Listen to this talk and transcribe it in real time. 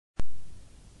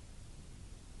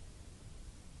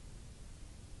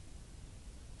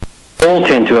all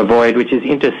tend to avoid, which is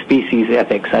interspecies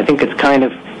ethics. I think it's kind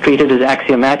of treated as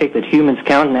axiomatic that humans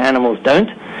count and animals don't.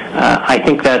 I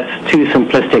think that's too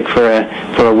simplistic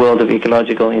for a world of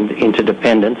ecological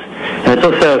interdependence. And it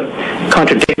also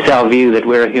contradicts our view that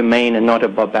we're a humane and not a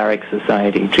barbaric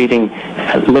society, treating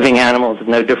living animals as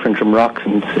no different from rocks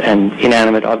and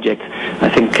inanimate objects, I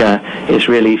think is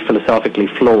really philosophically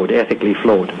flawed, ethically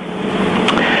flawed.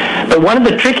 But one of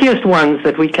the trickiest ones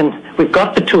that we've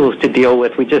got the tools to deal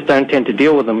with, we just don't tend to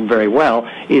deal with them very well,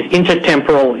 is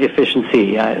intertemporal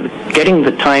efficiency, getting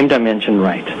the time dimension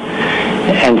right.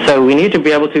 And so we need to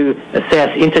be able to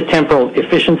assess intertemporal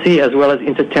efficiency as well as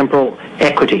intertemporal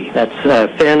equity. That's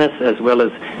fairness as well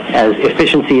as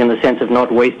efficiency in the sense of not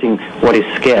wasting what is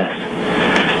scarce.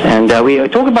 And we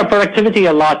talk about productivity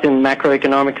a lot in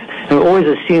macroeconomics, and we always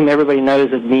assume everybody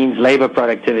knows it means labor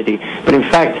productivity. But in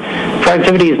fact,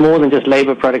 productivity is more than just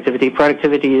labor productivity.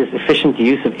 Productivity is efficient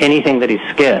use of anything that is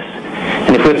scarce.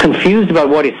 And if we're confused about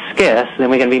what is scarce, then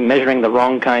we're going to be measuring the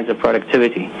wrong kinds of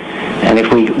productivity. And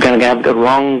if we're going to have the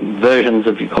wrong versions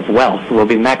of wealth, we'll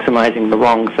be maximizing the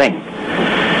wrong thing.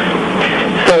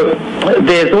 So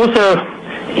there's also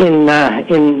in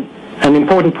an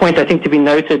important point, I think, to be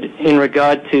noted in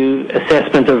regard to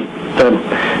assessment of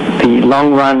the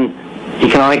long-run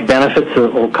economic benefits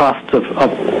or costs of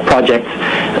projects,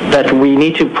 that we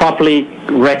need to properly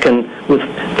reckon with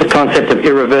the concept of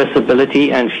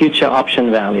irreversibility and future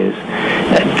option values.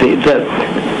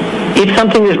 If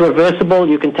something is reversible,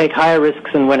 you can take higher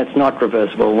risks than when it's not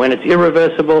reversible. When it's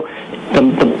irreversible,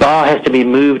 the bar has to be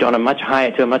moved on to a much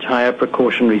higher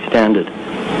precautionary standard.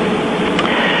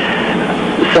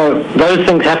 So those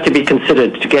things have to be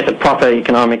considered to get a proper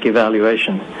economic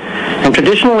evaluation. And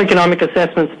traditional economic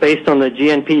assessments based on the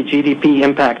GDP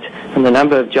impact and the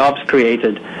number of jobs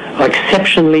created are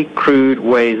exceptionally crude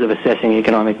ways of assessing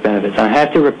economic benefits. I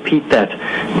have to repeat that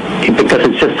because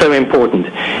it's just so important.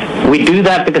 We do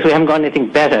that because we haven't got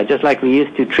anything better, just like we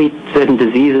used to treat certain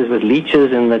diseases with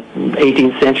leeches in the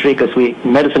 18th century because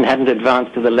medicine hadn't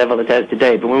advanced to the level it has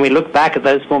today. But when we look back at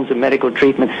those forms of medical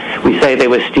treatment, we say they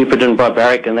were stupid and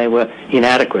barbaric and they were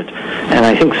inadequate. And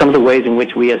I think some of the ways in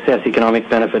which we assess economic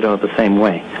benefit are the same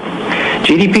way.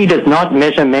 GDP does not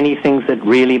measure many things that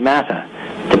really matter.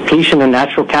 Depletion and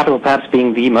natural capital perhaps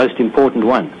being the most important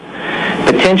one.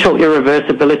 Potential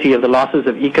irreversibility of the losses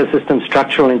of ecosystem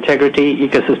structural integrity,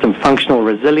 ecosystem functional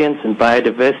resilience, and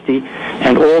biodiversity,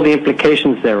 and all the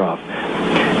implications thereof.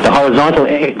 The horizontal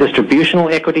distributional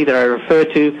equity that I refer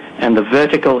to, and the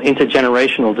vertical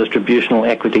intergenerational distributional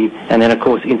equity, and then, of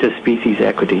course, interspecies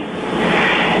equity.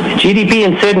 GDP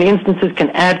in certain instances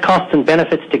can add costs and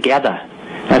benefits together.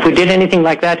 Now, if we did anything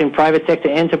like that in private sector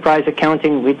enterprise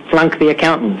accounting, we'd flunk the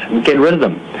accountants and get rid of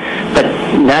them. But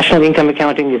national income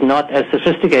accounting is not as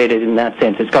sophisticated in that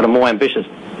sense. It's got a more ambitious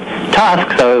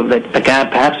task, so that it can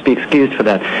perhaps be excused for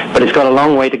that. But it's got a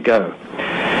long way to go.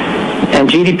 And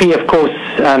GDP, of course,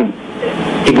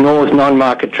 ignores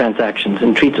non-market transactions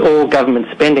and treats all government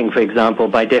spending, for example,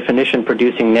 by definition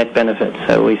producing net benefits.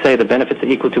 So we say the benefits are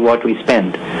equal to what we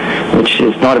spend, which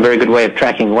is not a very good way of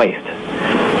tracking waste.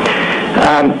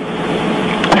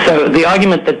 So the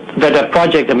argument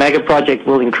that a mega project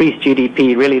will increase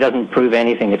GDP really doesn't prove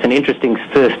anything. It's an interesting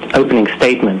first opening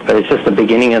statement, but it's just the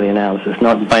beginning of the analysis,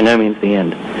 not by no means the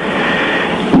end.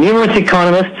 Numerous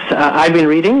economists I've been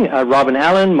reading, Robin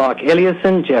Allen, Mark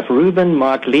Eliasson, Jeff Rubin,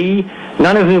 Mark Lee,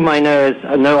 none of whom I know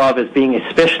of as being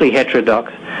especially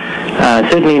heterodox,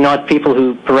 certainly not people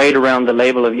who parade around the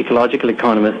label of ecological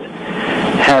economists,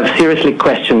 have seriously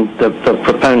questioned the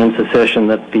proponent's assertion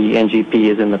that the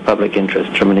NGP is in the public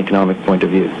interest from an economic point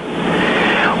of view.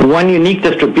 One unique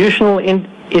distributional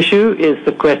issue is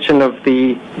the question of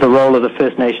the role of the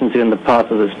First Nations in the path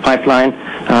of this pipeline.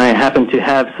 I happen to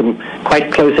have some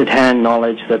quite close-at-hand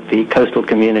knowledge that the coastal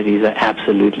communities are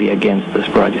absolutely against this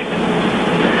project.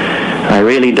 I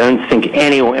really don't think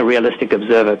any realistic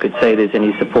observer could say there's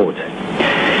any support.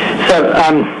 So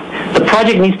the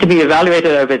project needs to be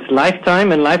evaluated over its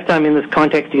lifetime, and lifetime in this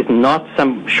context is not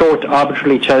some short,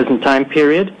 arbitrarily chosen time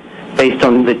period based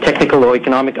on the technical or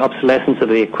economic obsolescence of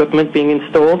the equipment being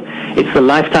installed. It's the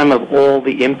lifetime of all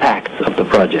the impacts of the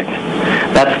project.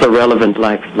 That's the relevant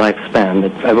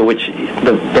lifespan over which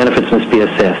the benefits must be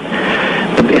assessed.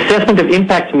 The assessment of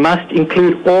impacts must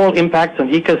include all impacts on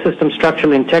ecosystem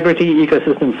structural integrity,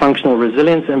 ecosystem functional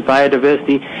resilience, and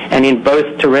biodiversity, and in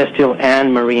both terrestrial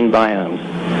and marine biomes,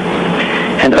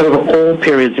 and over all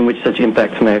periods in which such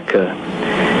impacts may occur.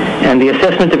 And the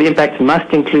assessment of impacts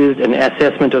must include an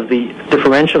assessment of the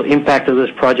differential impact of this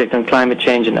project on climate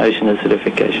change and ocean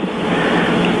acidification.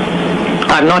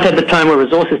 I've not had the time or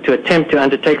resources to attempt to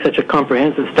undertake such a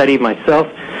comprehensive study myself.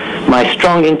 My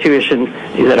strong intuition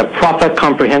is that a proper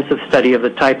comprehensive study of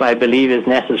the type I believe is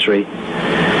necessary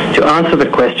to answer the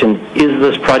question, is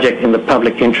this project in the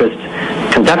public interest,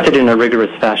 conducted in a rigorous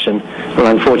fashion, will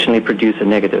unfortunately produce a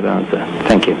negative answer.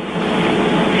 Thank you.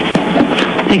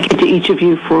 Thank you to each of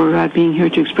you for being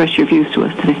here to express your views to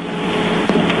us today.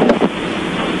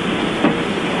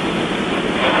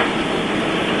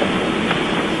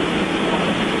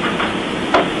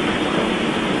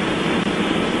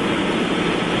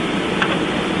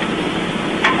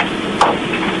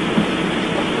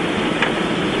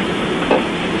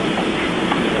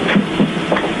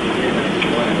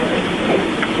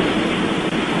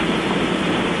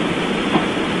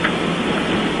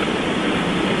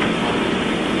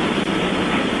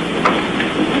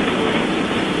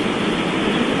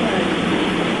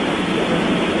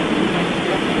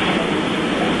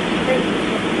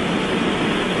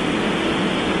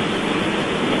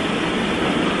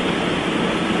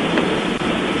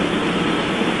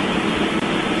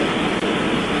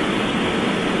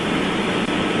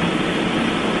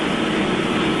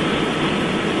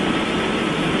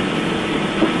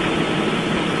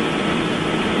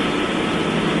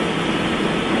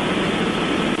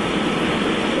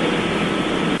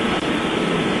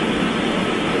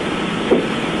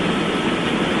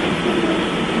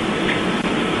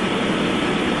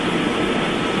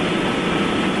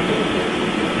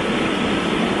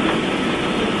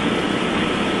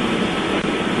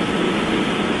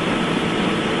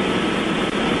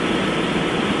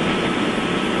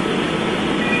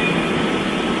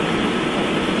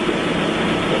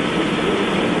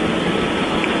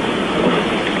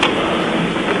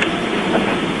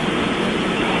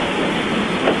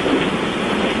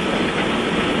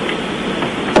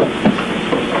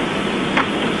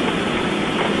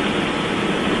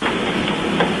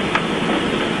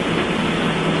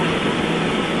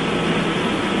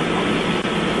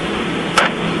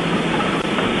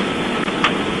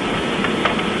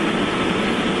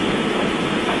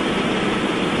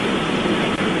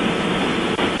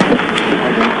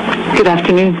 Good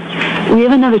afternoon. We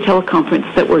have another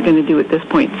teleconference that we're going to do at this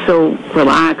point, so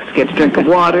relax, get a drink of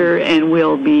water, and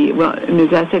we'll be, well, Ms.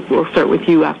 Essek, we'll start with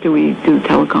you after we do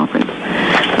teleconference.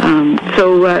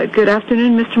 Good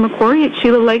afternoon, Mr. McQuarrie. It's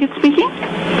Sheila Leggett speaking.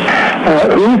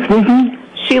 Who's speaking?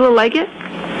 Sheila Leggett.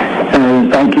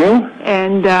 Thank you.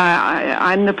 And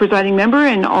I'm the presiding member,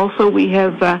 and also we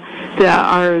have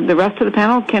the rest of the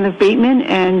panel, Kenneth Bateman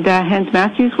and Hans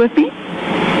Matthews with me.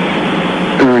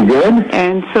 Very good.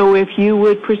 And so if you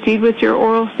would proceed with your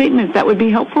oral statements, that would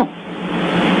be helpful.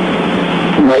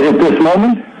 Right at this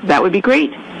moment? That would be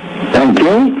great. Thank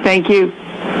you. Thank you.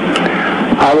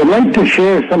 I would like to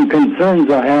share some concerns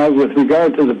I have with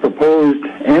regard to the proposed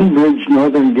Enbridge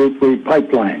Northern Gateway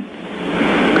pipeline.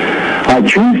 I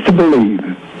choose to believe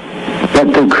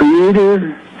that the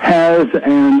Creator has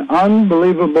an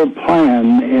unbelievable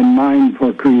plan in mind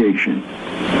for creation.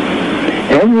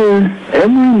 Every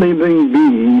living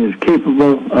being is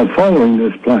capable of following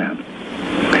this plan.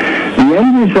 The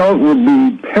end result would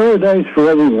be paradise for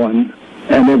everyone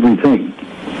and everything.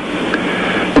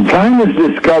 The plan is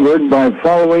discovered by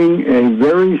following a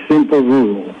very simple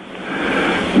rule.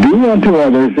 Do unto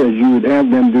others as you would have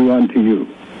them do unto you.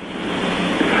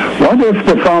 What if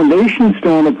the foundation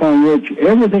stone upon which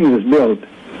everything is built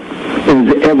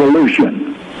is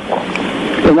evolution?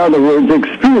 In other words,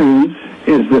 experience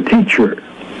is the teacher.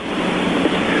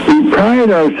 We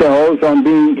pride ourselves on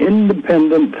being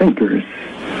independent thinkers.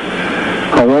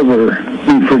 However,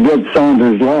 we forget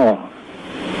Saunders' law.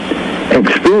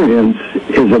 Experience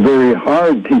is a very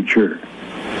hard teacher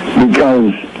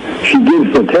because she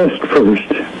gives the test first,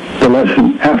 the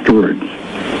lesson afterwards.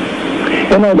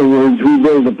 In other words, we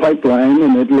build a pipeline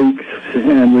and it leaks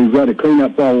and we've got to clean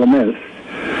up all the mess.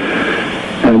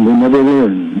 And we never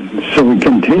learn. So we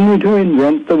continue to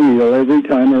invent the wheel every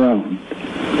time around.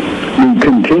 We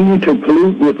continue to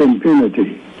pollute with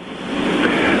impunity.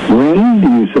 When do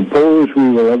you suppose we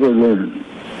will ever learn?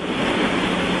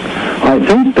 I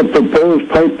think the proposed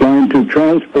pipeline to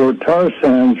transport tar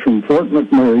sands from Fort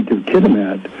McMurray to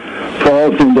Kitimat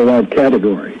falls into that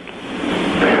category.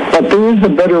 But there is a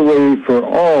better way for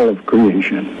all of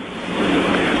creation.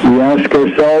 We ask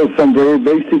ourselves some very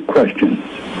basic questions.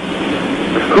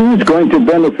 Who is going to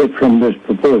benefit from this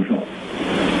proposal?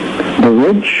 The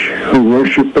rich who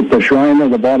worship at the shrine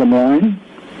of the bottom line?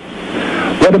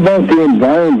 What about the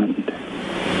environment?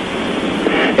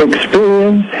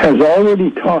 Experience has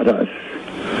already taught us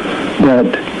that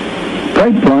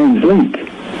pipelines leak.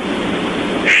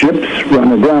 Ships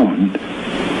run aground.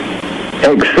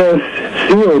 Excess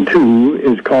CO2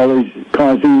 is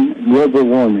causing global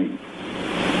warming.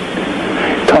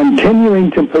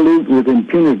 Continuing to pollute with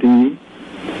impunity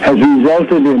has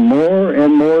resulted in more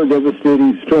and more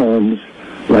devastating storms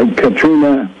like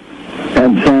Katrina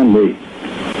and Sandy.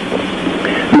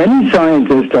 Many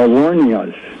scientists are warning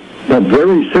us that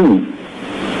very soon,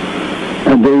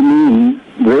 and they mean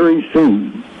very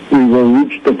soon, we will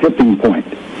reach the tipping point.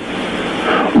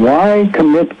 Why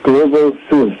commit global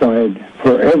suicide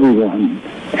for everyone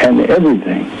and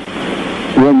everything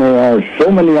when there are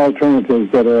so many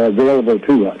alternatives that are available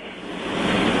to us?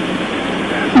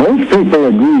 Most people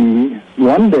agree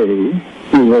one day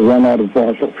we will run out of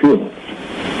fossil fuels.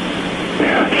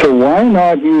 So why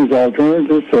not use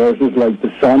alternative sources like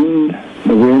the sun,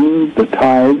 the wind, the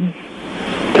tides,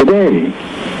 today,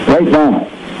 right now?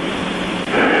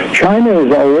 China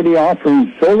is already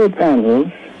offering solar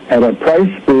panels at a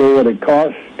price below what it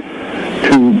costs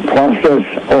to process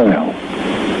oil.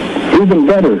 Even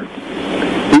better,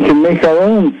 we can make our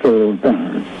own solar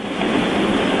panels.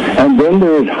 And then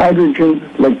there is hydrogen,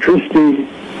 electricity,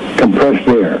 compressed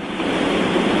air.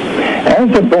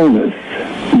 As a bonus,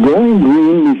 going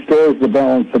green restores the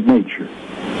balance of nature.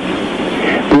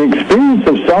 The experience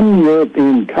of some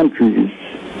European countries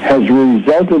has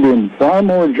resulted in far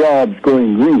more jobs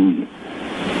going green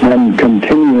than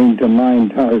continuing to mine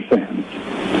tar sands.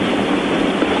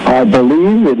 I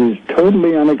believe it is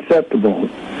totally unacceptable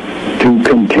to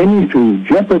continue to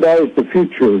jeopardize the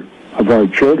future of our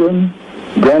children,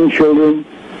 grandchildren,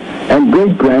 and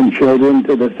great-grandchildren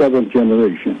to the 7th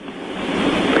generation.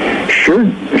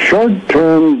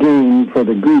 Short-term gain for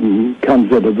the greedy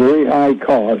comes at a very high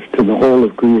cost to the whole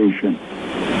of creation.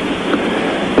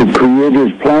 The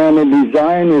Creator's plan and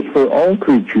design is for all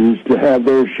creatures to have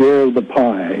their share of the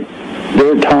pie,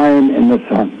 their time in the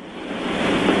sun,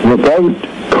 without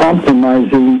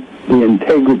compromising the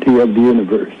integrity of the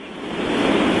universe.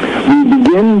 We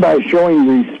begin by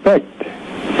showing respect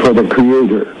for the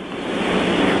Creator,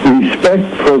 respect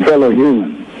for fellow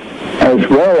humans, as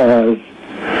well as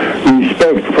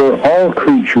respect for all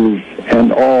creatures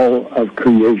and all of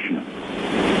creation.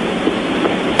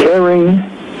 Caring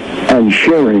and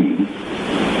sharing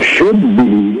should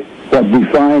be what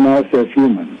define us as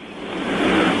humans.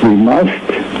 We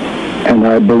must, and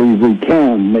I believe we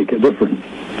can, make a difference.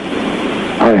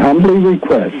 I humbly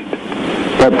request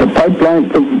that the pipeline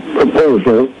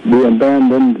proposal be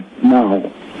abandoned now.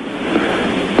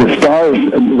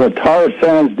 The tar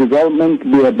sands development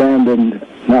be abandoned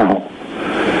now.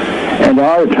 And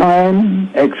our time,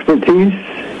 expertise,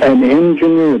 and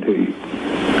ingenuity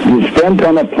be spent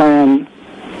on a plan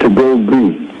to go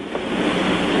green.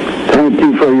 Thank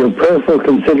you for your prayerful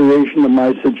consideration of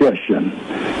my suggestion,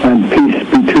 and peace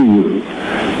be to you,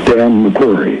 Dan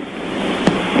McQuarrie.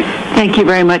 Thank you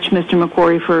very much, Mr.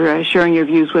 McQuarrie, for sharing your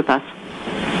views with us.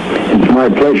 It's my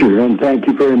pleasure, and thank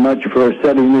you very much for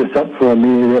setting this up for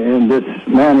me in this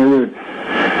manner,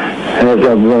 as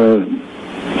I'm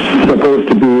supposed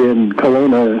to be in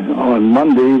Kelowna on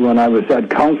Monday when I was at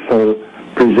council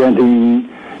presenting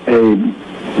a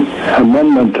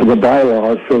amendment to the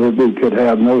bylaws so that we could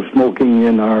have no smoking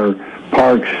in our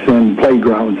parks and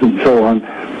playgrounds and so on.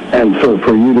 And so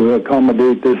for you to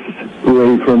accommodate this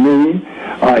way for me,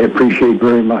 I appreciate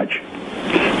very much.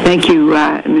 Thank you,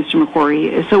 Mr.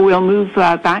 McQuarrie. So we'll move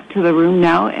back to the room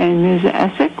now, and Ms.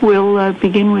 Essick, we'll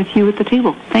begin with you at the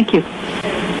table. Thank you.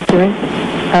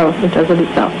 Oh, it does it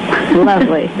itself.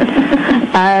 Lovely.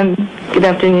 Good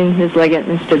afternoon, Ms. Leggett,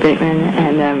 Mr. Bateman,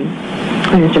 and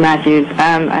Mr. Matthews.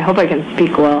 I hope I can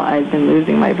speak well. I've been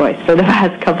losing my voice for the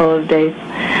past couple of days.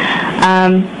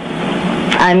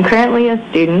 I'm currently a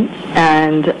student,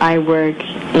 and I work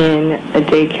in a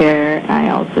daycare. I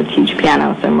also teach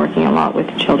piano, so I'm working a lot with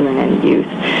children and youth.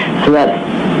 So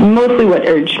that's mostly what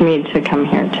urged me to come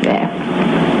here today.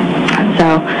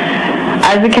 So,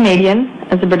 as a Canadian,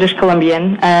 as a British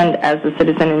Columbian, and as a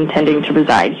citizen intending to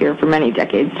reside here for many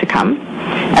decades to come,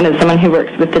 and as someone who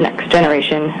works with the next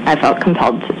generation, I felt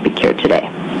compelled to speak here today.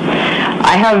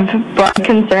 I have broad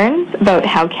concerns about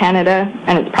how Canada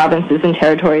and its provinces and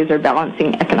territories are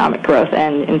balancing economic growth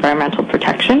and environmental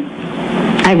protection.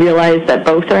 I realize that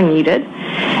both are needed,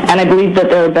 and I believe that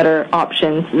there are better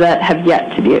options that have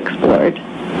yet to be explored.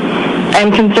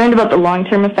 I'm concerned about the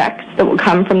long-term effects that will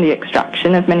come from the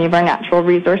extraction of many of our natural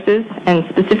resources, and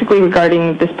specifically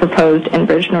regarding this proposed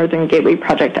Enbridge Northern Gateway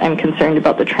project, I'm concerned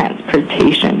about the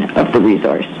transportation of the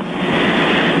resource.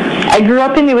 I grew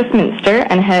up in New Westminster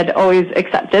and had always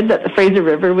accepted that the Fraser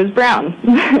River was brown.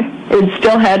 It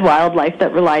still had wildlife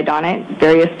that relied on it,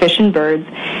 various fish and birds,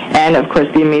 and of course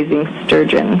the amazing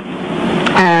sturgeon.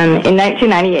 In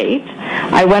 1998,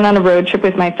 I went on a road trip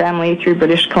with my family through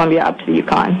British Columbia up to the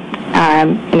Yukon.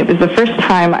 And it was the first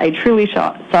time I truly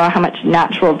saw how much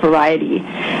natural variety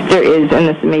there is in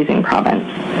this amazing province.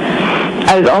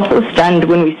 I was also stunned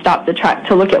when we stopped the truck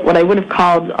to look at what I would have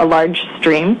called a large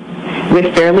stream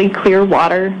with fairly clear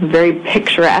water, very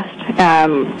picturesque,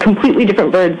 completely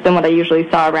different birds than what I usually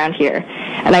saw around here.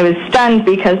 And I was stunned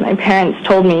because my parents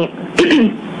told me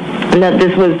that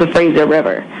this was the Fraser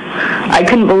River. I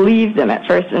couldn't believe them at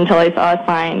first until I saw a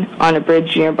sign on a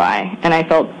bridge nearby, and I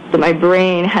felt that my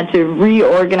brain had to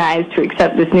reorganize to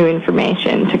accept this new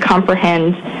information, to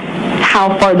comprehend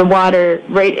how far the water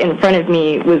right in front of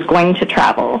me was going to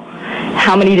travel,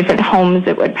 how many different homes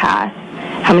it would pass,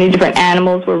 how many different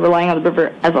animals were relying on the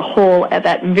river as a whole at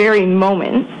that very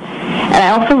moment. And I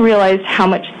also realized how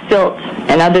much silt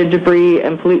and other debris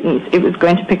and pollutants it was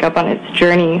going to pick up on its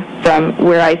journey from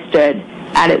where I stood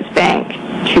at its bank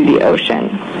to the ocean.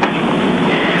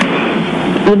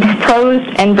 The proposed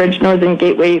Enbridge Northern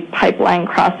Gateway pipeline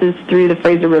crosses through the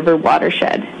Fraser River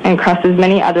watershed and crosses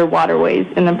many other waterways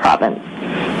in the province.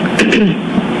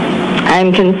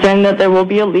 I'm concerned that there will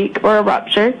be a leak or a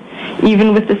rupture,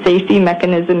 even with the safety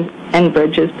mechanism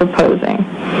Enbridge is proposing.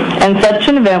 And such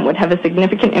an event would have a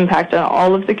significant impact on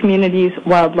all of the communities,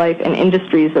 wildlife, and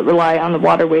industries that rely on the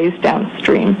waterways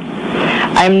downstream.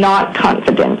 I am not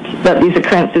confident that these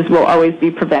occurrences will always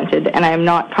be prevented, and I am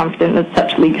not confident that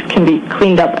such leaks can be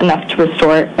cleaned up enough to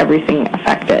restore everything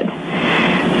affected.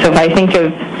 So if I think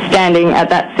of standing at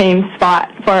that same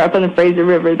spot far up on the Fraser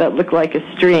River that looked like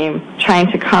a stream,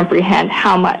 trying to comprehend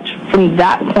how much from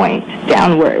that point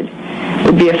downward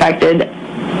would be affected,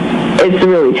 it's a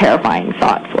really terrifying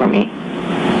thought for me.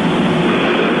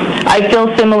 I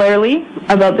feel similarly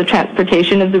about the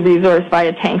transportation of the resource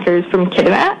via tankers from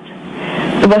Kitimat.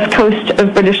 The west coast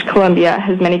of British Columbia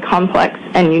has many complex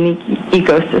and unique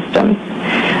ecosystems.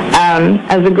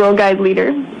 As a Girl Guide leader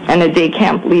and a day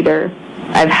camp leader,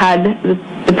 I've had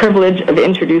the privilege of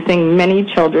introducing many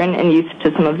children and youth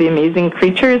to some of the amazing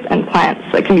creatures and plants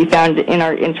that can be found in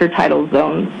our intertidal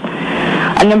zones.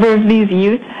 A number of these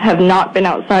youth have not been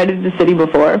outside of the city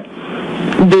before.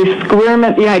 They squirm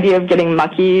at the idea of getting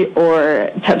mucky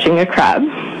or touching a crab.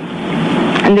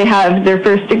 And they have their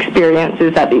first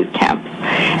experiences at these camps.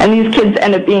 And these kids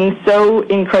end up being so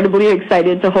incredibly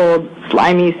excited to hold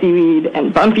slimy seaweed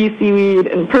and bumpy seaweed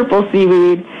and purple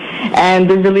seaweed, and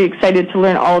they're really excited to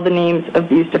learn all the names of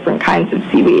these different kinds of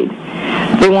seaweed.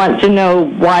 They want to know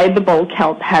why the bull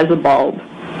kelp has a bulb,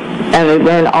 and they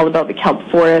learn all about the kelp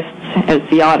forests and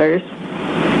sea otters.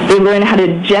 They learn how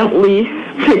to gently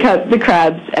pick up the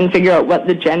crabs and figure out what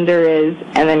the gender is,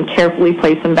 and then carefully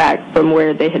place them back from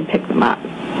where they had picked them up.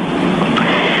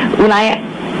 When I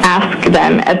asked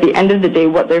them at the end of the day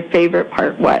what their favorite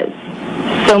part was,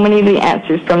 so many of the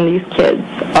answers from these kids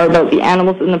are about the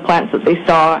animals and the plants that they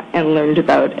saw and learned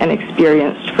about and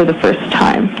experienced for the first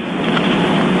time.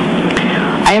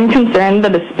 I am concerned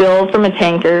that a spill from a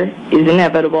tanker is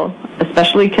inevitable,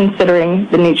 especially considering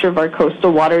the nature of our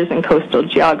coastal waters and coastal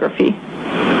geography.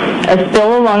 A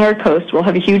spill along our coast will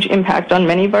have a huge impact on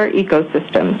many of our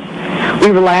ecosystems. We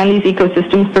rely on these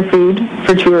ecosystems for food,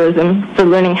 for tourism, for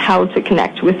learning how to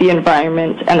connect with the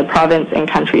environment and the province and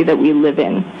country that we live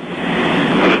in.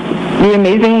 The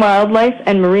amazing wildlife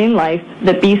and marine life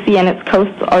that BC and its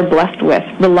coasts are blessed with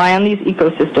rely on these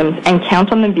ecosystems and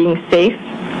count on them being safe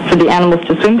for the animals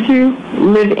to swim through,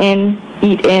 live in,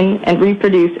 eat in, and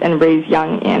reproduce and raise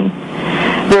young in.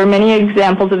 There are many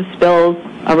examples of spills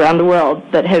around the world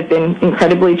that have been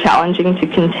incredibly challenging to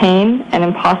contain and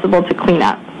impossible to clean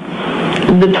up.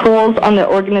 The tolls on the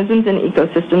organisms and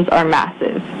ecosystems are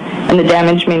massive, and the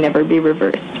damage may never be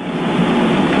reversed.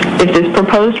 If this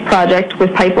proposed project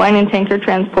with pipeline and tanker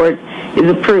transport is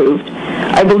approved,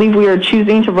 I believe we are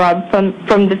choosing to rob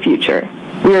from the future.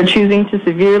 We are choosing to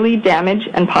severely damage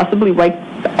and possibly wipe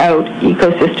out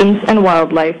ecosystems and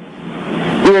wildlife.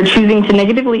 We are choosing to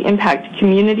negatively impact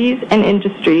communities and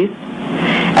industries,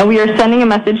 and we are sending a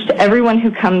message to everyone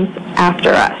who comes after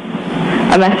us.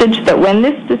 A message that when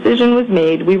this decision was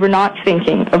made, we were not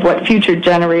thinking of what future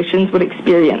generations would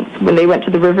experience when they went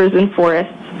to the rivers and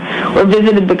forests or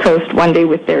visited the coast one day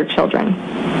with their children.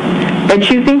 By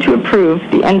choosing to approve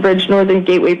the Enbridge Northern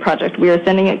Gateway project, we are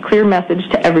sending a clear message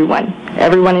to everyone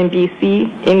in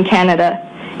BC, in Canada,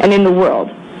 and in the world.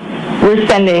 We're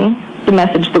sending the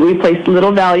message that we place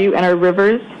little value in our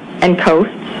rivers and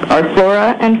coasts, our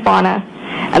flora and fauna,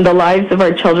 and the lives of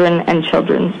our children and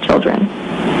children's children.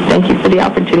 Thank you for the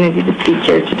opportunity to speak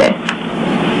here today.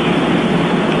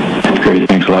 That's great.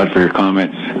 Thanks a lot for your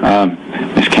comments.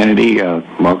 Ms. Kennedy,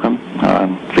 welcome.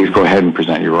 Please go ahead and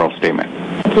present your oral statement.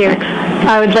 Thank you.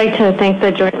 I would like to thank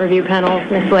the Joint Review Panel,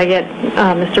 Ms. Leggett,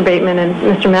 Mr. Bateman, and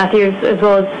Mr. Matthews, as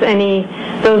well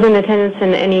as those in attendance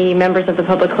and any members of the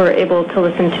public who are able to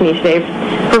listen to me today,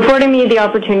 for affording me the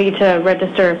opportunity to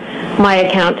register my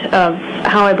account of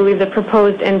how I believe the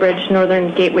proposed Enbridge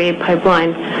Northern Gateway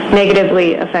pipeline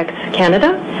negatively affects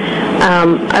Canada.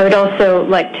 I would also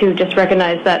like to just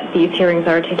recognize that these hearings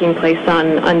are taking place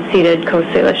on unceded Coast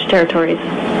Salish territories.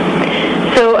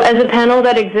 So as a panel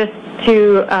that exists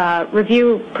to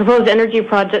review proposed energy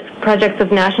projects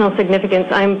of national significance,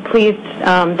 I'm pleased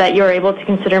that you're able to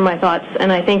consider my thoughts,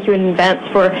 and I thank you in advance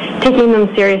for taking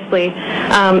them seriously,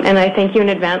 and I thank you in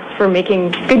advance for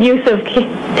making good use of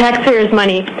taxpayers'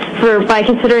 money by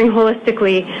considering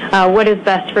holistically what is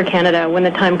best for Canada when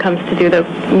the time comes to do the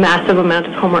massive amount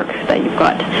of homework that you've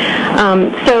got.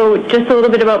 So just a little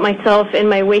bit about myself. In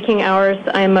my waking hours,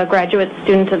 I'm a graduate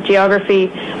student of geography,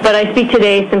 but I speak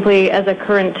today simply as a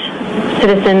current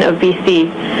citizen of BC.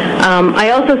 I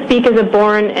also speak as a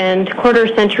born and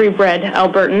quarter-century bred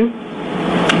Albertan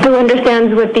who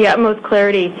understands with the utmost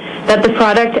clarity that the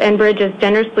product Enbridge is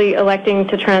generously electing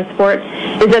to transport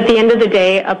is at the end of the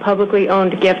day a publicly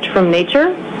owned gift from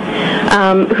nature,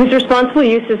 whose responsible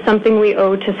use is something we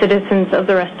owe to citizens of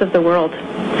the rest of the world.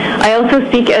 I also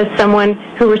speak as someone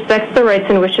who respects the rights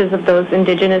and wishes of those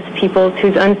Indigenous peoples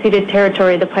whose unceded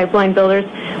territory the pipeline builders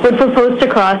would propose to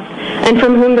cross and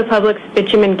from whom the public's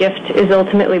bitumen gift is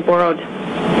ultimately borrowed.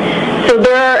 So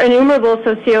there are innumerable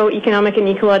socio-economic and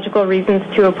ecological reasons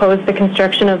to oppose the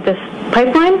construction of this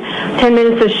pipeline. 10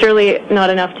 minutes is surely not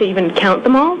enough to even count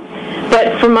them all.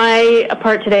 But for my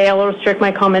part today, I will restrict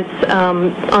my comments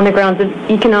on the grounds of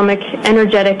economic,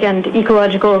 energetic, and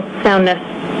ecological soundness.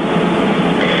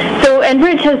 So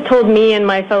Enbridge has told me and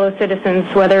my fellow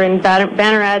citizens, whether in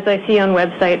banner ads I see on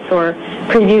websites or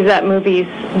previews at movies,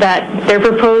 that their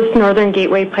proposed Northern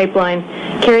Gateway pipeline,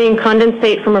 carrying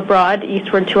condensate from abroad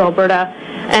eastward to Alberta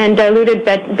and diluted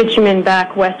bitumen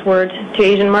back westward to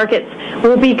Asian markets,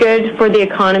 will be good for the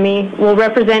economy, will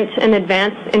represent an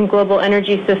advance in global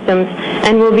energy systems,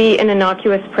 and will be an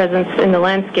innocuous presence in the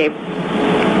landscape.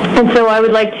 And so I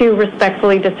would like to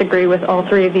respectfully disagree with all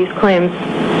three of these claims.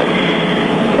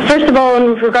 First of all,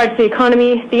 in regards to the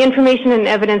economy, the information and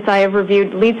evidence I have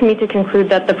reviewed leads me to conclude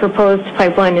that the proposed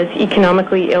pipeline is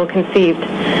economically ill-conceived.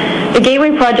 The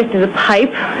Gateway project is a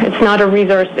pipe. It's not a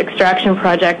resource extraction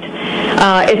project.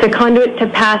 It's a conduit to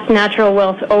pass natural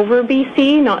wealth over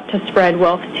BC, not to spread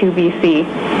wealth to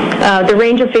BC. The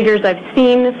range of figures I've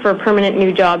seen for permanent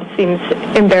new jobs seems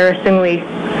embarrassingly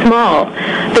small.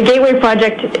 The Gateway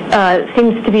project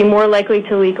seems to be more likely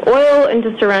to leak oil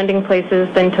into surrounding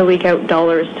places than to leak out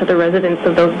dollars to the residents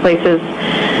of those places.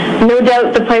 No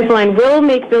doubt the pipeline will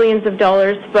make billions of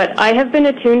dollars, but I have been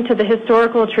attuned to the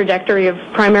historical trajectory of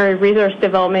primary resource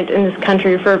development in this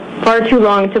country for far too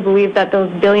long to believe that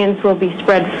those billions will be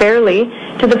spread fairly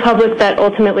to the public that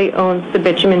ultimately owns the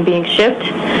bitumen being shipped,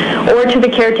 or to the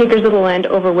caretakers of the land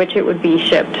over which it would be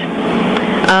shipped.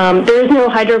 There is no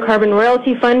hydrocarbon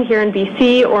royalty fund here in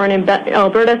BC or in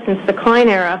Alberta since the Klein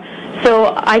era,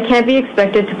 so I can't be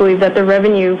expected to believe that the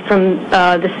revenue from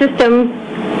the system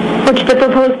which the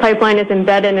proposed pipeline is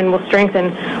embedded and will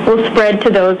strengthen will spread to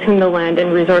those whom the land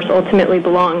and resource ultimately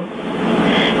belong.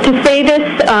 To say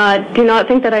this, do not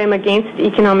think that I am against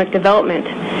economic development.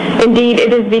 Indeed,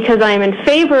 it is because I am in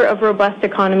favor of robust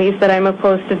economies that I am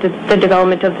opposed to the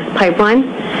development of this pipeline.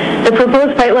 The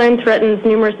proposed pipeline threatens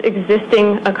numerous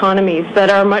existing economies that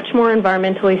are much more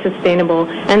environmentally sustainable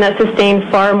and that sustain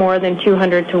far more than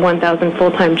 200 to 1,000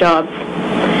 full-time jobs.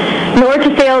 Nor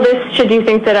to say all this should you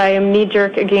think that I am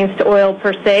knee-jerk against oil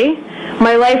per se.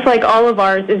 My life, like all of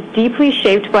ours, is deeply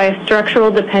shaped by a structural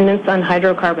dependence on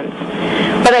hydrocarbons.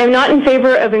 But I am not in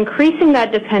favor of increasing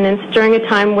that dependence during a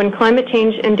time when climate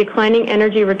change and declining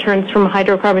energy returns from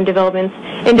hydrocarbon developments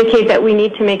indicate that we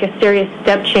need to make a serious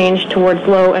step change towards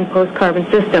low and post-carbon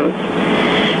systems.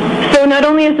 So not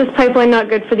only is this pipeline not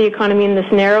good for the economy in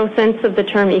this narrow sense of the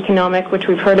term economic, which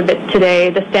we've heard a bit today,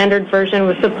 the standard version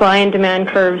with supply and demand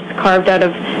curves carved out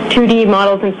of 2D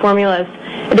models and formulas,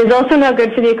 it is also not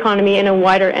good for the economy in a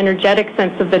wider energetic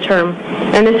sense of the term.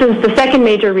 And this is the second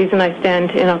major reason I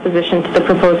stand in opposition to the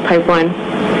proposed pipeline.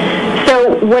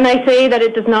 So when I say that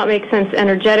it does not make sense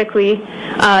energetically,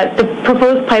 the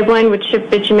proposed pipeline would ship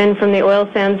bitumen from the oil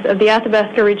sands of the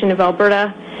Athabasca region of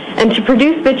Alberta, and to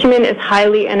produce bitumen is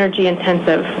highly energy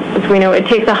intensive. As we know, it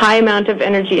takes a high amount of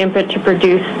energy input to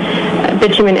produce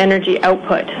bitumen energy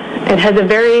output. It has a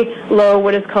very low,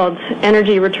 what is called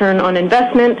energy return on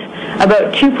investment.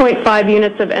 About 2.5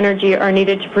 units of energy are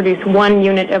needed to produce 1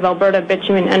 unit of Alberta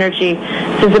bitumen energy.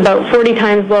 This is about 40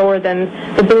 times lower than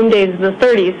the boom days of the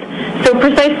 30s. So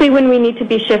precisely when we need to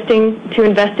be shifting to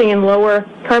investing in lower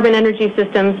carbon energy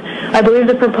systems, I believe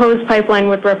the proposed pipeline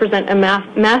would represent a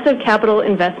massive capital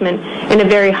investment in a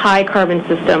very high carbon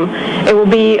system. It will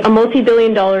be a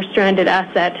multi-billion-dollar stranded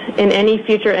asset in any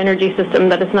future energy system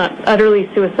that is not utterly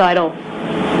suicidal.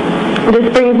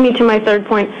 This brings me to my third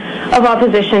point of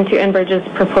opposition to Enbridge's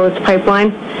proposed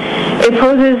pipeline. It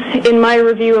poses, in my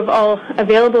review of all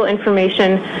available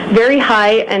information, very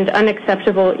high and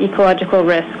unacceptable ecological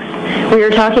risks. We are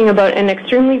talking about an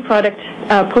extremely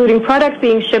polluting product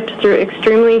being shipped through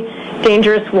extremely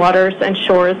dangerous waters and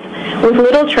shores with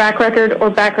little track record or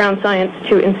background science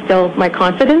to instill my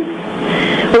confidence.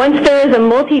 Once there is a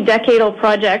multi-decadal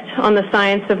project on the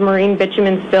science of marine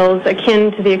bitumen spills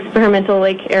akin to the experimental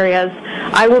lake areas,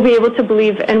 I will be able to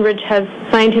believe Enbridge has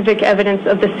scientific evidence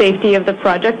of the safety of the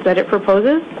project that it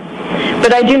proposes.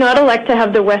 But I do not elect to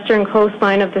have the western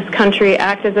coastline of this country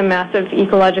act as a massive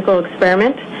ecological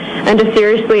experiment, and a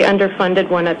seriously underfunded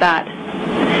one at that.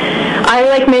 I,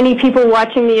 like many people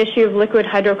watching the issue of liquid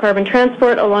hydrocarbon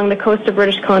transport along the coast of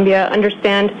British Columbia,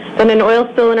 understand that an oil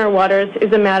spill in our waters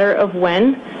is a matter of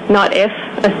when, not if,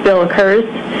 a spill occurs.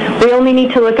 We only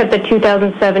need to look at the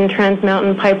 2007 Trans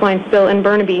Mountain pipeline spill in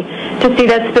Burnaby to see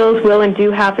that spills will and do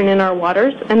happen in our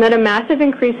waters, and that a massive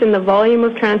increase in the volume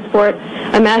of transport,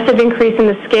 a massive increase in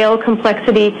the scale,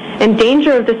 complexity, and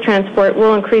danger of this transport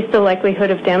will increase the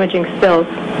likelihood of damaging spills.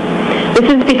 This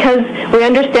is because we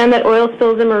understand that oil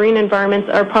spills in marine environments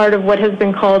are part of what has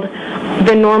been called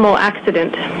the normal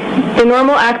accident. The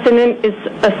normal accident is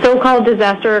a so-called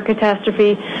disaster or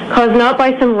catastrophe caused not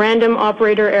by some random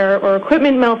operator error or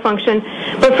equipment malfunction,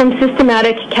 but from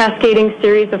systematic cascading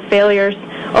series of failures,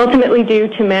 ultimately due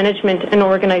to management and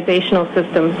organizational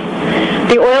systems.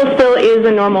 The oil spill is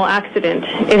a normal accident.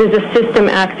 It is a system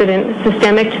accident,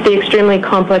 systemic to the extremely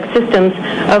complex systems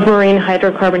of marine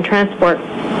hydrocarbon transport.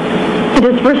 It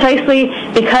is precisely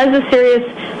because a serious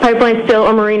pipeline spill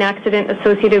or marine accident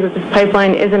associated with this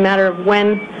pipeline is a matter of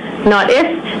when, not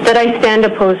if, that I stand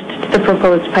opposed to the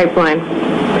proposed pipeline.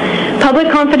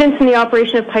 Public confidence in the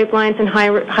operation of pipelines and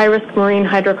high-risk marine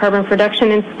hydrocarbon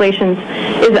production installations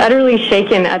is utterly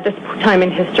shaken at this time in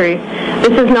history.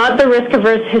 This is not the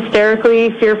risk-averse,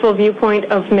 hysterically fearful viewpoint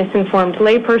of misinformed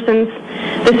laypersons.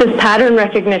 This is pattern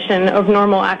recognition of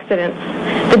normal accidents.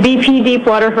 The BP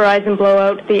Deepwater Horizon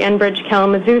blowout, the Enbridge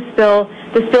Kalamazoo spill,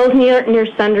 the spills near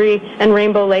Sundre and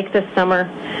Rainbow Lake this summer.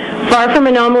 Far from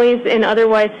anomalies in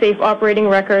otherwise safe operating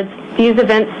records, these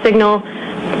events signal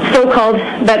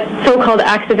that so-called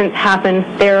accidents happen.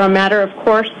 They are a matter of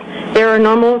course. They are a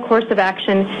normal course of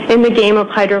action in the game of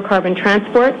hydrocarbon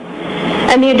transport.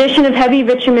 And the addition of heavy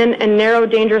bitumen and narrow,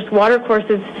 dangerous water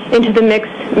courses into the mix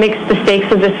makes the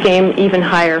stakes of this game even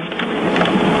higher.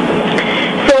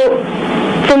 So,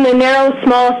 from the narrow,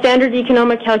 small, standard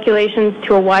economic calculations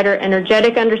to a wider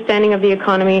energetic understanding of the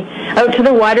economy, out to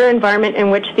the wider environment in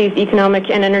which these economic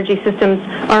and energy systems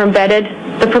are embedded,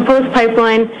 the proposed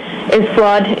pipeline is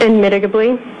flawed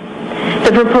immitigably.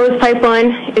 The proposed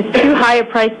pipeline is too high a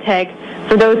price tag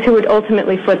for those who would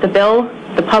ultimately foot the bill,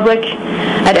 the public,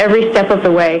 at every step of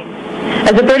the way.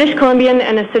 As a British Columbian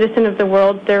and a citizen of the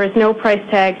world, there is no price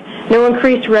tag, no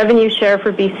increased revenue share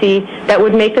for BC that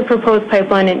would make the proposed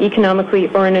pipeline an economically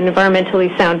or an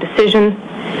environmentally sound decision.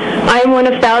 I am one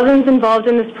of thousands involved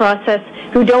in this process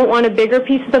who don't want a bigger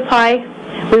piece of the pie.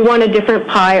 We want a different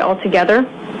pie altogether.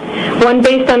 One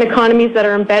based on economies that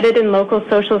are embedded in local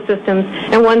social systems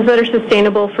and ones that are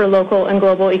sustainable for local and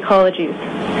global ecologies.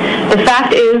 The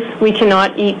fact is, we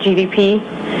cannot eat GDP.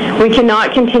 We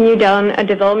cannot continue down a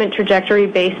development trajectory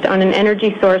based on an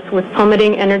energy source with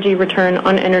plummeting energy return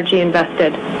on energy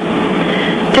invested.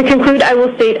 To conclude, I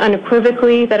will state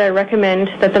unequivocally that I recommend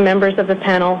that the members of the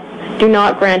panel do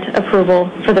not grant approval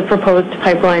for the proposed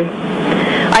pipeline.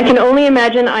 I can only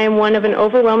imagine I am one of an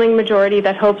overwhelming majority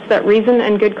that hopes that reason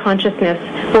and good consciousness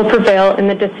will prevail in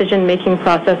the decision-making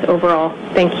process overall.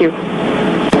 Thank you.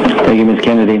 Thank you, Ms.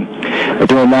 Kennedy.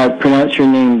 Do I now pronounce your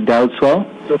name Dowdswell?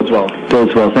 Dowdswell.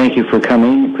 Dowdswell, thank you for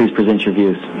coming. Please present your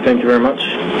views. Thank you very much.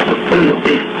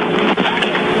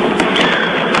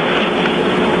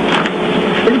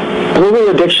 Global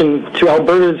addiction to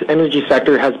Alberta's energy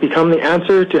sector has become the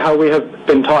answer to how we have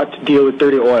been taught to deal with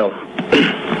dirty oil.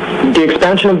 The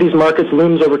expansion of these markets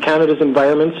looms over Canada's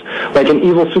environments like an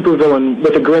evil supervillain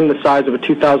with a grin the size of a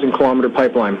 2,000-kilometer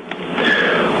pipeline.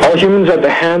 All humans at the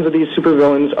hands of these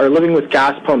supervillains are living with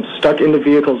gas pumps stuck into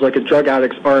vehicles like a drug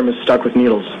addict's arm is stuck with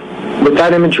needles. With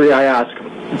that imagery, I ask,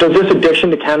 does this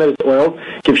addiction to Canada's oil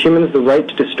give humans the right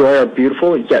to destroy our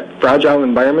beautiful yet fragile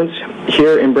environments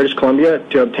here in British Columbia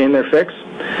to obtain their fix?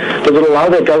 Does it allow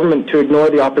the government to ignore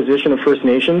the opposition of First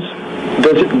Nations?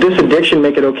 Does this addiction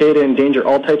make it okay to endanger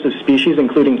all types of species,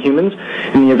 including humans,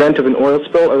 in the event of an oil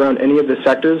spill around any of the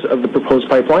sectors of the proposed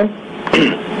pipeline?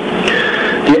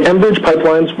 The Enbridge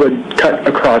pipelines would cut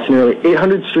across nearly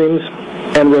 800 streams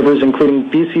and rivers, including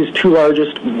BC's two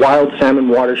largest wild salmon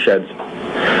watersheds,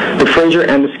 the Fraser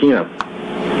and the Skeena.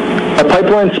 A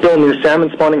pipeline spill near salmon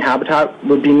spawning habitat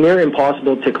would be near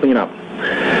impossible to clean up.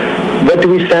 What do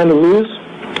we stand to lose?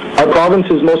 Our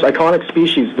province's most iconic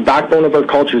species, the backbone of our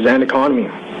cultures and economy.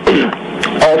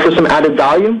 All for some added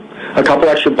value, a couple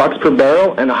extra bucks per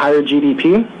barrel, and a higher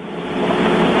GDP?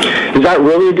 Is that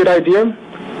really a good idea?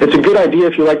 It's a good idea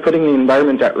if you like putting the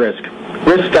environment at risk.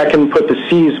 Risks that can put the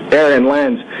seas, air, and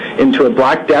lands into a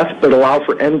black death, but allow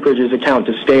for Enbridge's account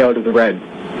to stay out of the red.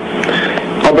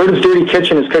 Alberta's dirty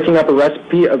kitchen is cooking up a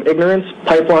recipe of ignorance,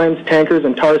 pipelines, tankers,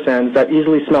 and tar sands that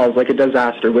easily smells like a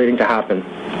disaster waiting to happen.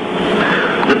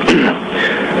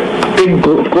 Big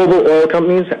global oil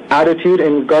companies' attitude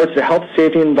in regards to health,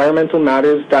 safety, and environmental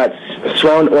matters that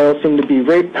surround oil seem to be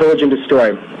rape, pillage, and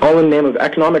destroy, all in the name of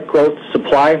economic growth,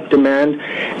 supply, demand,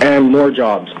 and more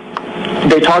jobs.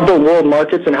 They talk about world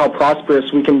markets and how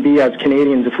prosperous we can be as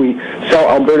Canadians if we sell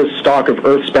Alberta's stock of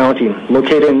Earth's bounty,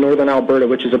 located in northern Alberta,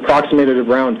 which is approximated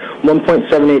around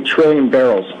 1.78 trillion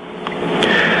barrels.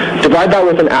 Divide that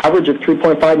with an average of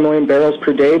 3.5 million barrels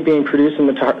per day being produced in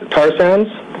the tar sands.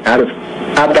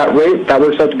 At that rate, that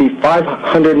works out to be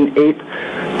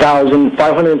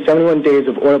 508,571 days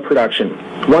of oil production,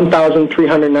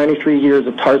 1,393 years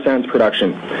of tar sands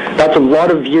production. That's a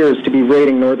lot of years to be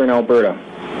raiding northern Alberta.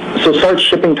 So start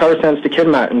shipping tar sands to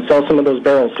Kidmat and sell some of those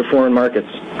barrels to foreign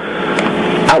markets.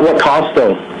 At what cost,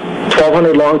 though?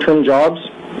 1,200 long-term jobs,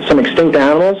 some extinct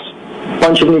animals, a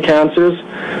bunch of new cancers,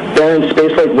 barren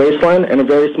space-like wasteland, and a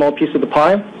very small piece of the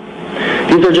pie?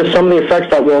 These are just some of the effects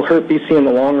that will hurt BC in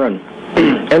the long run.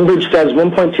 Enbridge says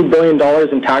 $1.2 billion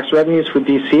in tax revenues for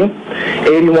BC,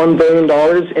 $81 billion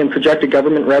in projected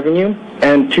government revenue,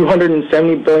 and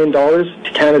 $270 billion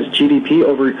to Canada's GDP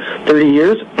over 30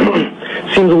 years.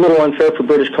 Seems a little unfair for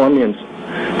British Columbians.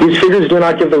 These figures do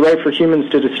not give the right for humans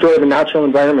to destroy the natural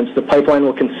environments the pipeline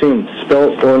will consume,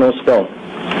 spill or no spill.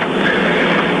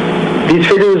 These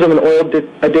figures of an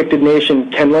oil-addicted nation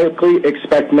can likely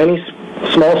expect many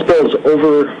small spills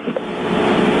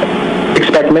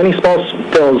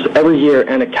every year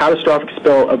and a catastrophic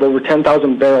spill of over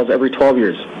 10,000 barrels every 12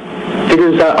 years.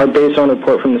 Figures that are based on a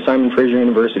report from the Simon Fraser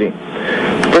University.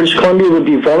 British Columbia would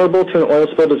be vulnerable to an oil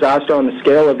spill disaster on the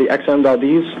scale of the Exxon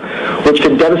Valdez, which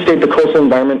could devastate the coastal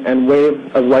environment and way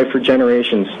of life for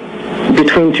generations.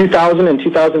 Between 2000 and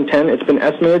 2010, it's been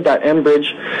estimated that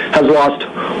Enbridge has lost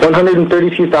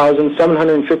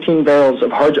 132,715 barrels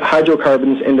of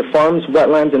hydrocarbons into farms,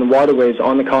 wetlands, and waterways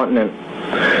on the continent.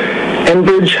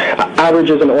 Enbridge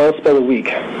averages an oil spill a week.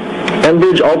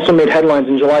 Enbridge also made headlines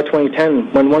in July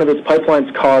 2010 when one of its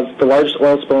pipelines caused the largest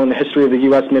oil spill in the history of the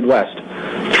U.S. Midwest.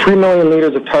 3 million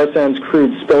liters of tar sands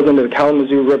crude spilled into the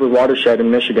Kalamazoo River watershed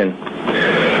in Michigan.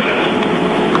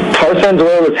 Tar sands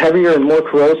oil is heavier and more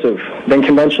corrosive than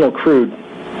conventional crude,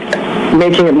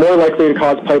 making it more likely to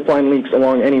cause pipeline leaks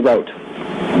along any route.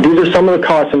 These are some of the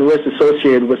costs and risks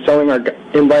associated with selling our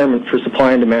environment for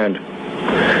supply and demand.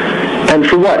 And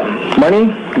for what?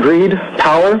 Money, greed,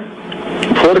 power,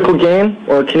 political gain,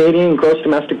 or Canadian gross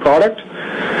domestic product?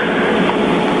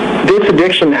 This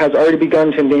addiction has already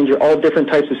begun to endanger all different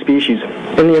types of species.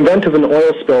 In the event of an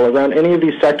oil spill around any of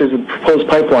these sectors of the proposed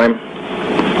pipeline,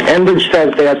 Enbridge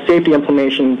says they have safety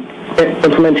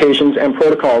implementations and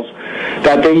protocols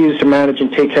that they use to manage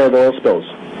and take care of oil spills.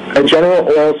 A general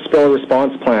oil spill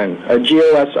response plan, a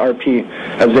GOSRP,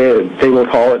 as they will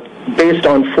call it, based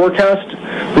on forecast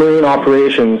marine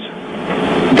operations.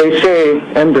 They say,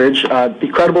 Enbridge, the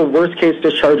credible worst-case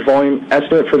discharge volume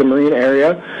estimate for the marine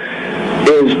area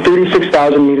is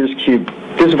 36,000 meters cubed.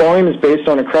 This volume is based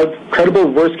on a credible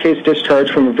worst-case discharge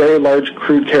from a very large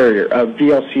crude carrier, a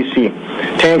VLCC,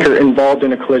 tanker involved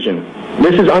in a collision.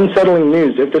 This is unsettling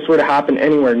news if this were to happen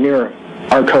anywhere near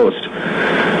our coast.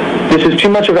 This is too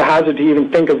much of a hazard to even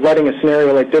think of letting a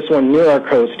scenario like this one near our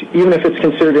coast, even if it's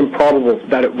considered improbable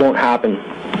that it won't happen.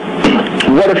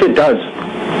 What if it does?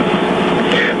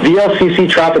 VLCC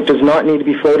traffic does not need to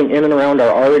be floating in and around our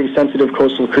already sensitive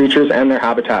coastal creatures and their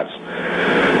habitats.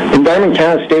 Environment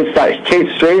Canada states that Cape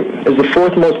Strait is the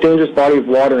fourth most dangerous body of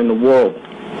water in the world.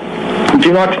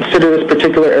 do not consider this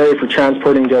particular area for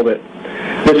transporting dilbit.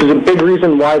 This is a big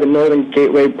reason why the Northern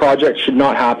Gateway project should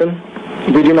not happen.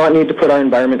 We do not need to put our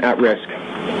environment at risk.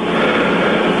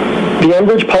 The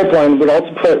Enbridge pipeline would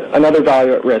also put another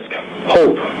value at risk.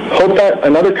 Hope. Hope that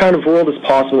another kind of world is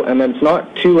possible and that it's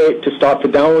not too late to stop the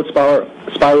downward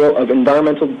spiral of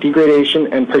environmental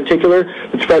degradation, and particular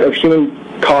the threat of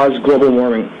human-caused global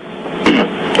warming.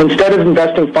 Instead of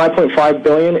investing $5.5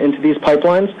 billion into these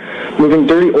pipelines, moving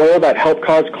dirty oil that help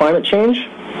cause climate change,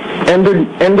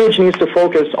 Enbridge needs to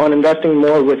focus on investing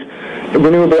more with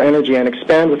renewable energy and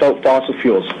expand without fossil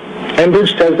fuels.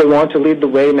 Enbridge says they want to lead the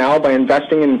way now by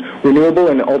investing in renewable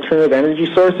and alternative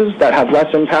energy sources that have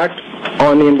less impact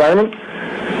on the environment.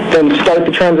 Then start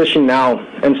the transition now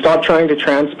and stop trying to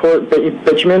transport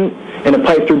bitumen in a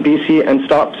pipe through BC and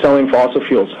stop selling fossil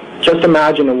fuels. Just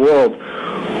imagine a world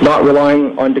not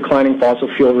relying on declining fossil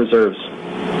fuel reserves.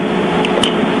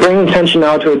 Bring attention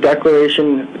now to a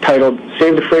declaration titled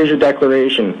Save the Fraser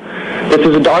Declaration. This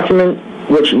is a document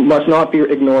which must not be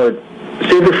ignored.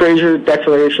 Save the Fraser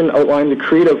Declaration outlined the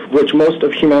creed of which most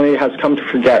of humanity has come to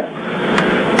forget.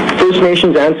 First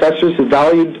Nations ancestors have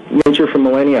valued nature for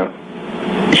millennia.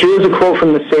 Here is a quote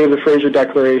from the Save the Fraser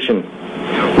Declaration.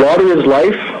 Water is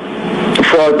life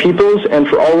for our peoples and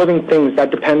for all living things that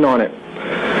depend on it.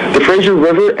 The Fraser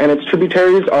River and its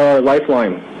tributaries are our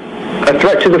lifeline. A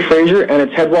threat to the Fraser and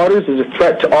its headwaters is a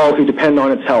threat to all who depend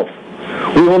on its health.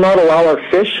 We will not allow our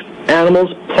fish,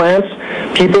 animals, plants,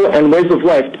 people, and ways of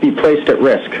life to be placed at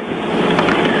risk.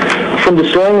 From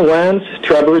destroying the lands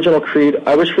to Aboriginal creed,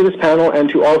 I wish for this panel and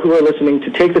to all who are listening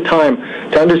to take the time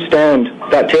to understand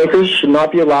that tankers should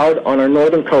not be allowed on our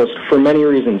northern coast for many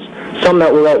reasons, some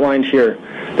that were outlined here.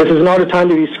 This is not a time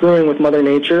to be screwing with Mother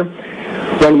Nature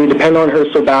when we depend on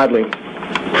her so badly.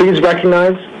 Please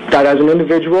recognize that as an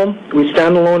individual, we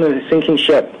stand alone in a sinking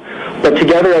ship. But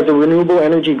together as a renewable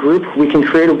energy group, we can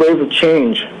create a wave of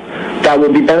change that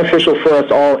will be beneficial for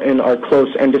us all in our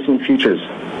close and distant futures.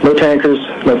 No tankers,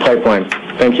 no pipeline.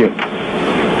 Thank you.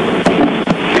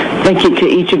 Thank you to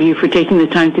each of you for taking the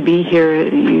time to be here.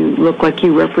 You look like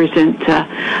you represent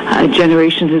a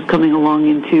generation who's coming along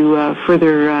into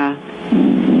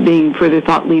being further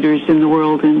thought leaders in the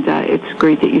world, and it's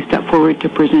great that you step forward to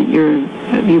present your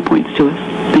viewpoints to us.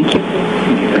 Thank you.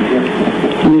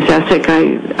 Ms. Essek,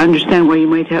 I understand why you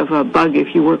might have a bug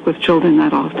if you work with children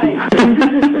that often.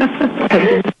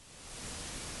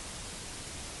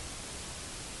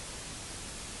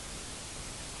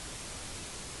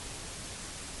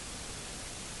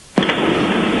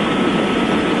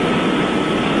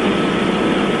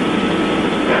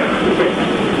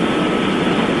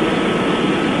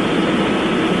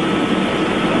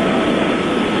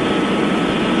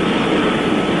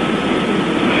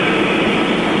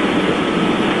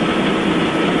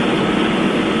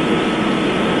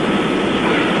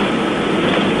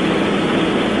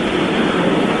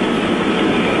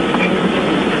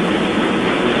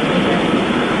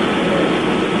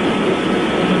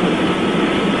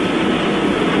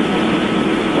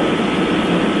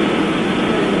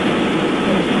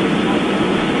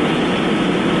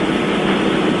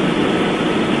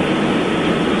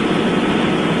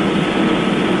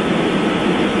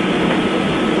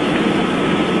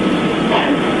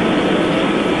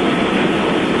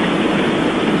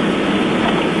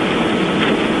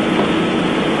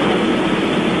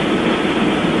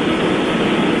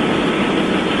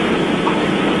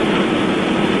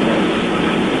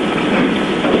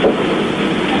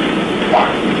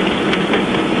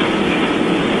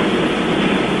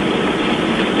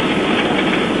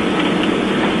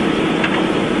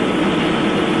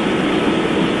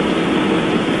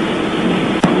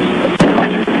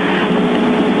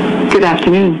 Good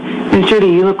afternoon. Ms. Jurdy,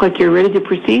 you look like you're ready to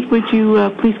proceed. Would you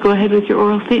please go ahead with your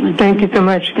oral statement? Thank you so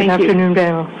much. Good afternoon,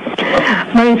 panel.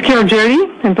 My name is Carol Jurdy,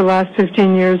 and for the last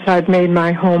 15 years I've made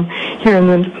my home here in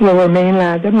the Lower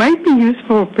Mainland. It might be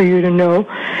useful for you to know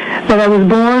that I was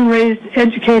born, raised,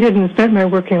 educated, and spent my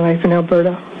working life in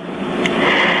Alberta.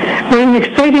 What an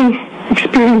exciting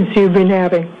experience you've been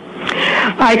having.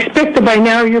 I expect that by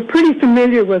now you're pretty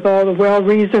familiar with all the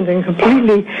well-reasoned and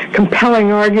completely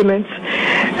compelling arguments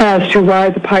as to why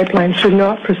the pipeline should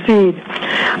not proceed.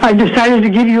 I've decided to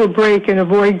give you a break and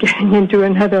avoid getting into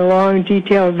another long,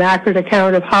 detailed, accurate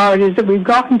account of how it is that we've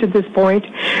gotten to this point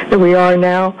that we are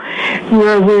now,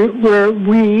 where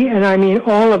we, and I mean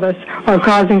all of us, are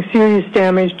causing serious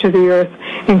damage to the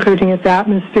Earth, including its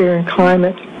atmosphere and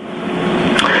climate.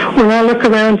 When I look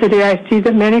around today, I see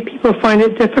that many people find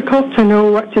it difficult to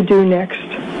know what to do next.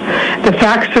 The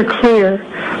facts are clear.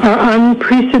 Our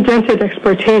unprecedented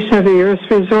exploitation of the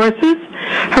Earth's resources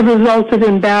have resulted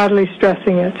in badly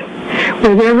stressing it.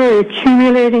 With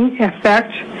ever-accumulating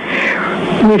effect,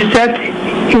 we've set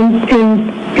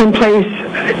in place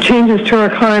changes to our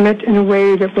climate in a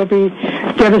way that will be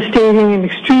devastating and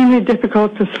extremely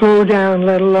difficult to slow down,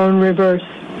 let alone reverse.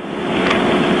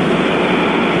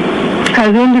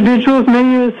 As individuals,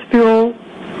 many of us feel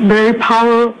very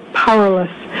powerless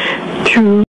to